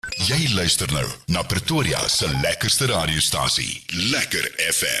Jy luister nou na Pretoria se lekkerste radiostasie, Lekker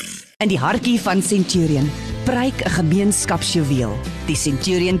FM. In die hartjie van Centurion pryk 'n gemeenskapsjuweel, die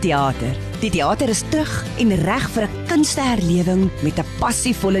Centurion Teater. Die teater is terug en reg vir 'n kunsteherlewing met 'n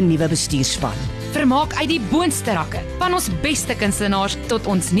passievolle nuwe bestuurspan. Vermaak uit die boonste rakke, van ons beste kunstenaars tot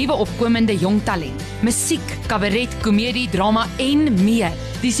ons nuwe opkomende jong talent. Musiek, kabaret, komedie, drama en meer.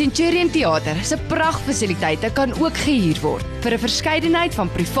 Die Centurion Teater se prachtfasiliteite kan ook gehuur word vir 'n verskeidenheid van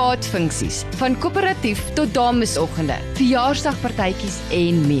privaat funksies, van koöperatief tot damesoggende, verjaarsdagpartytjies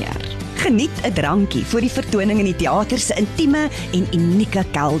en meer. Geniet 'n drankie voor die vertoning in die teater se intieme en unieke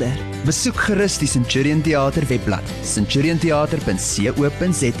kelder. Besoek gerus die Centurion Teater webblad,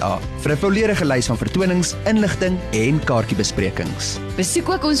 centuriontheater.co.za vir 'n volledige lys van vertonings, inligting en kaartjiebesprekings. Besoek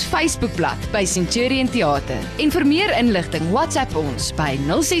ook ons Facebookblad by Centurion Teater. En vir meer inligting, WhatsApp ons by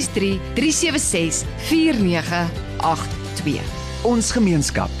 063 376 4982. Ons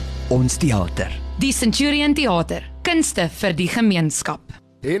gemeenskap, ons teater. Die Centurion Teater, kunste vir die gemeenskap.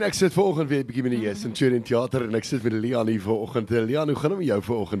 En ek sit vanoggend weer 'n bietjie met die Centurion Teater en ek sit met Lian hier vanoggend. Lian, hoe gaan dit met jou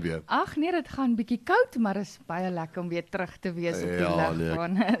vanoggend weer? Ag nee, dit gaan bietjie koud, maar is baie lekker om weer terug te wees op die lig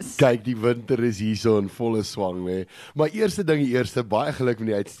van is. Kyk, die winter is hierso in volle swang, hè. Maar eerste ding eerste, baie geluk met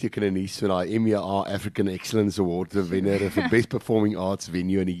die uitstekende nuus van daai MEA African Excellence Award wenner vir Best Performing Arts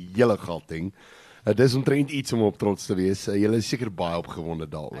venue in die hele Gauteng. Dit is omtrent iets om op trots te wees. Julle is seker baie opgewonde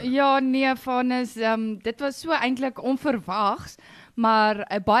daaroor. Ja, nee, Fanus, dit was so eintlik onverwags, maar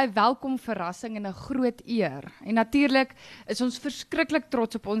 'n baie welkom verrassing en 'n groot eer. En natuurlik is ons verskriklik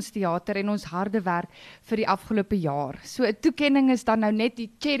trots op ons teater en ons harde werk vir die afgelope jaar. So 'n toekenning is dan nou net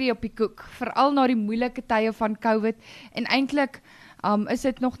die cherry op die koek, veral na die moeilike tye van COVID en eintlik is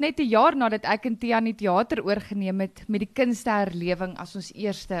dit nog net 'n jaar nadat ek en Tia aan die teater oorgeneem het met die kunsteherlewing as ons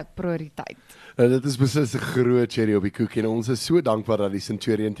eerste prioriteit. Dit is beslis 'n groot cherry op die koek en ons is so dankbaar dat die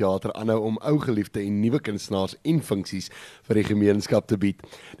Centurion Teater aanhou om ou geliefde en nuwe kunstenaars en funksies vir die gemeenskap te bied.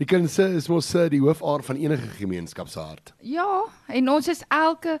 Die kunste is mos die hoofaar van enige gemeenskap se hart. Ja, en ons is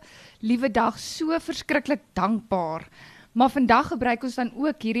elke liewe dag so verskriklik dankbaar. Maar vandag gebruik ons dan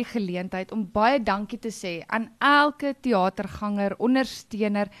ook hierdie geleentheid om baie dankie te sê aan elke teaterganger,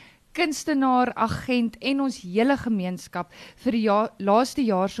 ondersteuner, kunstenaar, agent en ons hele gemeenskap vir die laaste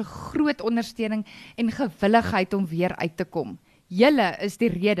jaar se groot ondersteuning en gewilligheid om weer uit te kom. Julle is die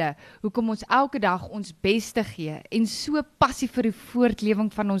rede hoekom ons elke dag ons beste gee en so passie vir die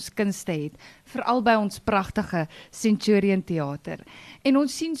voortlewing van ons kunste het, veral by ons pragtige Centurion Teater. En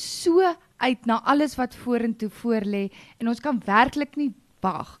ons sien so uit na alles wat vorentoe voorlê en ons kan werklik nie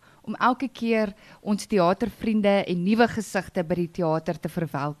wag om elke keer ons teatervriende en nuwe gesigte by die teater te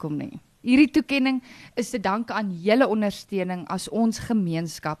verwelkom nie. Hierdie toekenning is te danke aan julle ondersteuning as ons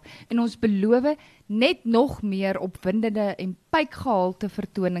gemeenskap en ons beloof net nog meer opwindende en pykgehalte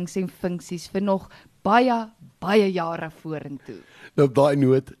vertonings en funksies vir nog baie jare vorentoe. Nou op daai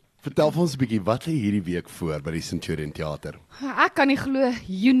noot, vertel vir ons 'n bietjie, wat lê hierdie week voor by die Centurion Teater? Ek kan nie glo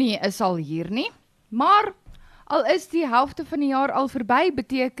Junie is al hier nie, maar al is die helfte van die jaar al verby,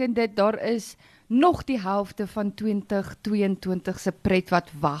 beteken dit daar is nog die helfte van 2022 se pret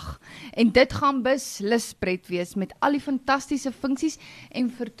wat wag. En dit gaan beslis pret wees met al die fantastiese funksies en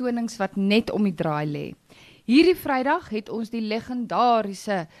vertonings wat net om die draai lê. Hierdie Vrydag het ons die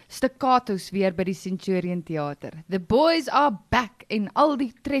legendariese staccatos weer by die Centurion Teater. The Boys Are Back en al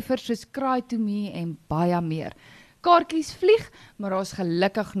die treffers soos Cry to Me en baie meer. Kaartjies vlieg, maar daar's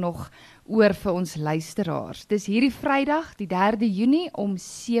gelukkig nog oor vir ons luisteraars. Dis hierdie Vrydag, die 3de Junie om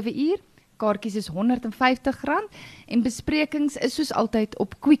 7 uur. Kaartjies is R150 en besprekings is soos altyd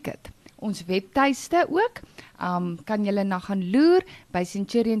op Quicket. Ons webtuiste ook, kan julle na gaan loer by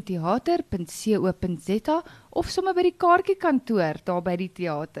centuriontheater.co.za of sommer by die kaartjiekantoor daar by die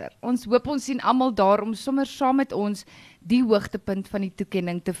teater. Ons hoop ons sien almal daar om sommer saam met ons die hoogtepunt van die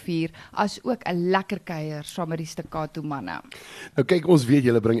toekenning te vier, as ook 'n lekker kuier saam met die staccato manne. Nou kyk, ons weet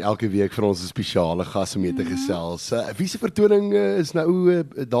julle bring elke week vir ons 'n spesiale gas om mee te gesels. Wie se vertoning is nou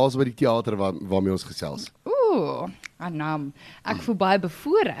daar's by die teater waarmee ons gesels? Ek voel baie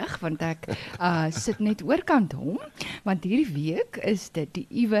bevoorreg, want ek sit net oorkant hom, want hierdie week is dit die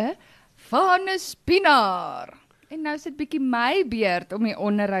uwe Fanus Pienaar. En nou is dit bietjie my beurt om die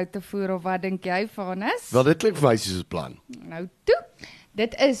onderhoud te voer, of wat dink jy, Fanus? Wel, dit klink vir my soos 'n plan. Nou toe,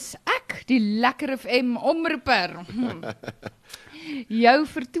 dit is ek, die Lekker FM omroeper. Jou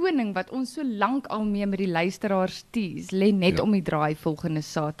vertoning wat ons so lank al mee met die luisteraars tease, lê net om die draai volgende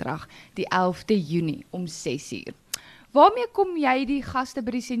Saterdag, die 11de Junie om 6 uur. Waarmee kom jy die gaste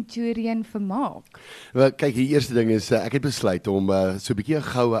by die Centurion vermaak? Wel, kyk, die eerste ding is ek het besluit om so 'n bietjie 'n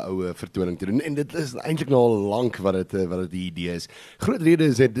goue oue vertoning te doen en dit is eintlik nou al lank wat dit die idee is. Groot rede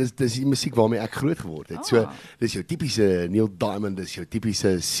is dis die musiek waarmee ek groot geword het. So dis jou tipiese Neil Diamond, dis jou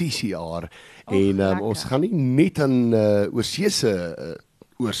tipiese CCR en ons gaan nie net aan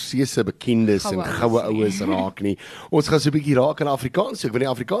oorseese bekendes en goue oues raak nie. Ons gaan so 'n bietjie raak aan Afrikaans, want die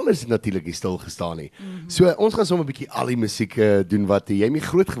Afrikaners het natuurlik nie stil gestaan nie. So ons gaan sommer 'n bietjie al die musiek doen wat jy mee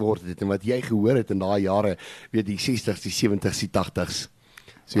groot geword het en wat jy gehoor het in daai jare, weet die 60s, die 70s, die 80s.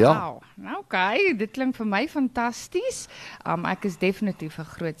 So ja. Wow. Nou oké, dit klink vir my fantasties. Ek is definitief 'n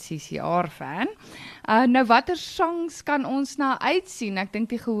groot CCR fan. Nou watter songs kan ons nou uitsien? Ek dink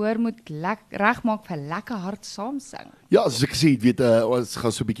die gehoor moet regmaak vir lekker hard saam sing. Ja, soos ek gesê het, ons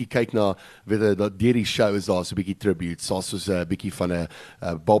gaan so 'n bietjie kyk na, dat deur die show is daar so 'n bietjie tributes, daar's soos 'n bietjie van 'n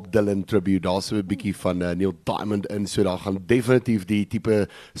Bob Dylan tribute, daar's so 'n bietjie van Neil Diamond in, so daar gaan definitief die tipe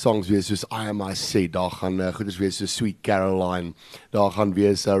songs wees soos I Am I Said, daar gaan goeders wees soos Sweet Caroline, daar gaan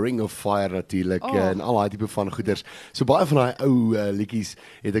wees Ring of Fire natuurlik en al daai tipe van goeders. So baie van daai ou liedjies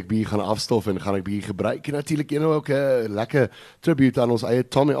het ek bietjie gaan afstof en gaan ek bietjie gebruik en natuurlik ook 'n lekker tribute aan ons eie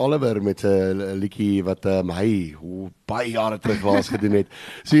Tommy Oliver met 'n liedjie wat hy baie jare terug laas gedoen het.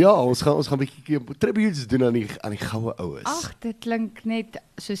 So ja, ons gaan 'n bietjie tributes doen aan die goue oues. Ag, dit klink net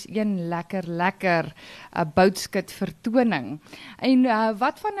soos een lekker boutskit vertoning. En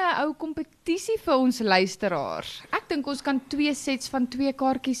wat van 'n ou kompetisie vir ons luisteraars? Ek dink ons kan 2 sets van 2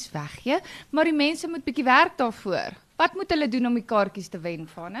 kaartjies weggee, maar die mense moet bietjie werk daarvoor. Wat moet hulle doen om die kaartjies te wen,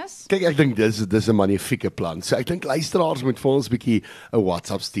 Fanus? Kyk, ek dink dis 'n magnifieke plan. So ek dink luisteraars moet vir ons bietjie 'n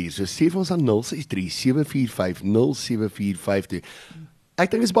WhatsApp stuur. So stuur vir ons aan 063-745-0745 toe.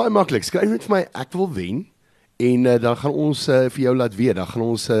 Ek dink dit is baie maklik. Skryf net vir my ek wil wen en dan gaan ons vir jou laat weet. Dan gaan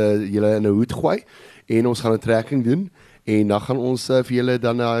ons julle in 'n hoed gooi en ons gaan 'n trekking doen. En dan gaan ons vir julle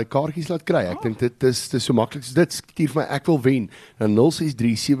dan kaartjies laat kry. Ek dink dit is so maklik so dit. Stuur vir my ek wil wen na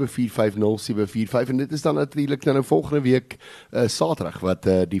 063-745-0745 en dit is dan natuurlik nou volgende week Saterdag wat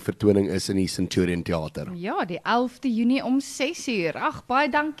die vertoning is in die Centurion Teater. Ja, die 11de Junie om 6:00. Ag, baie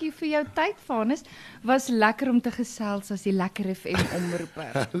dankie vir jou tyd, Fanus. Was lekker om te gesels as die Lekker FM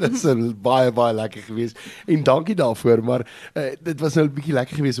omroeper. Dit is baie lekker geweest en dankie daarvoor, maar dit was nou 'n bietjie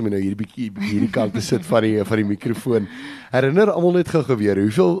lekker geweest om nou hierdie kant te sit van die mikrofoon. Herinner almal net gou weer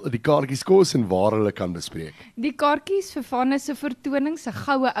hoeveel die kaartjies kos en waar hulle kan bespreek. Die kaartjies vir Fanus se vertoning se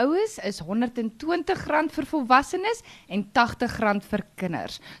goue oues is R120 vir volwassenes en R80 vir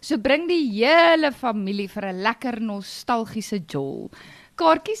kinders. So bring die hele familie vir 'n lekker nostalgiese jol.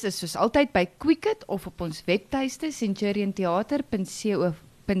 Kaartjies is soos altyd by Quicket of op ons webtuiste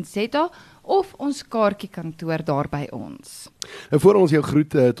centurionteater.co.za of ons kaartjiekantoor daar by ons. En voor ons jou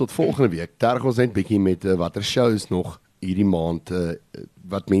groet tot volgende week, terg ons net bietjie met watter shows nog hierdie maand,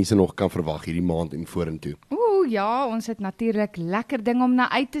 wat mense nog kan verwag hierdie maand en vorentoe. Ja, ons het natuurlik lekker ding om na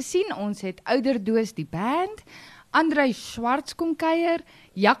uit te sien. Ons het Ouderdoos die band, Andrei Schwartz kom kuier,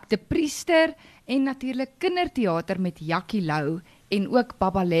 Jak de Priester en natuurlik kinderteater met Jackie Lou en ook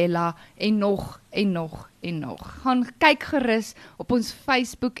Babalela en nog. Gaan kyk gerus op ons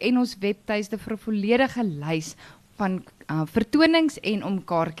Facebook en ons webtuiste vir 'n volledige lys van vertonings en om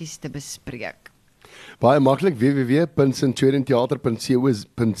kaartjies te bespreek. Baie maklik,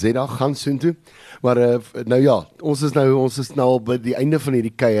 www.centurionteater.co.za gaan soontoe. Maar nou ja, ons is nou by die einde van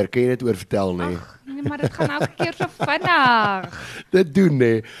hierdie kuier. Kan jy net oor vertel, nee? Nee, maar dit gaan elke keer so vinnig. Dit doen,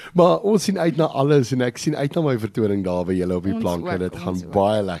 nee. Maar ons sien uit na alles en ek sien uit na my vertoning daar by julle op die plank en dit gaan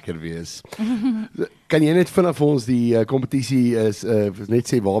baie lekker wees. Kan jy net vinnig vir ons die kompetisie net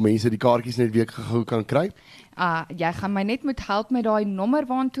sê waar mense die kaartjies net weer gou kan kry? Jy gaan my net moet help met daai nommer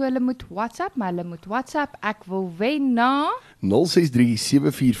waartoe hulle moet WhatsApp, maar hulle moet WhatsApp ek wil wen na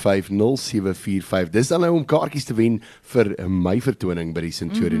 063-745-0745. Dis dan nou om kaartjies te wen vir my vertoning by die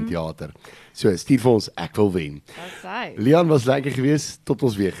Centurion Teater. So stuur vir ons ek wil wen. Dis hy. Lian was lekker geweest, tot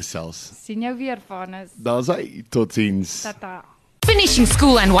ons weer gesels. Sien jou weer, Fanus. Daar's hy, totsiens. Tata. Finishing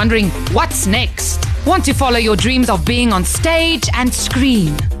school and wondering what's next? Want to follow your dreams of being on stage and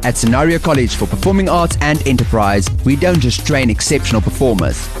screen? At Scenario College for Performing Arts and Enterprise, we don't just train exceptional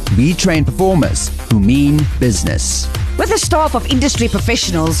performers, we train performers who mean business. With a staff of industry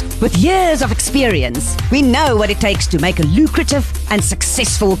professionals with years of experience, we know what it takes to make a lucrative and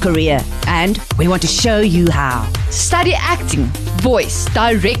successful career. And we want to show you how. Study acting, voice,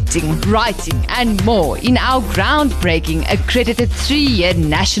 directing, writing, and more in our groundbreaking accredited 3-year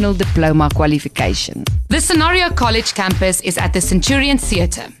national diploma qualification. The Scenario College campus is at the Centurion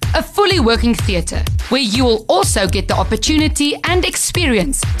Teater. a fully working theatre where you will also get the opportunity and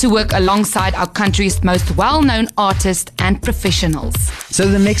experience to work alongside our country's most well-known artists and professionals. So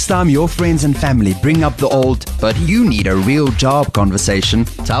the next time your friends and family bring up the old, but you need a real job conversation,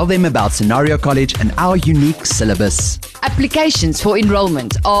 tell them about Scenario College and our unique syllabus. Applications for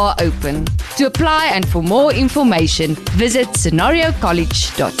enrollment are open. To apply and for more information, visit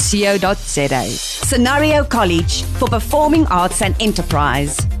scenariocollege.co.za. Scenario College for Performing Arts and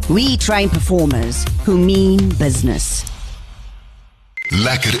Enterprise. We train performers who mean business.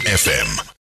 Lekker FM.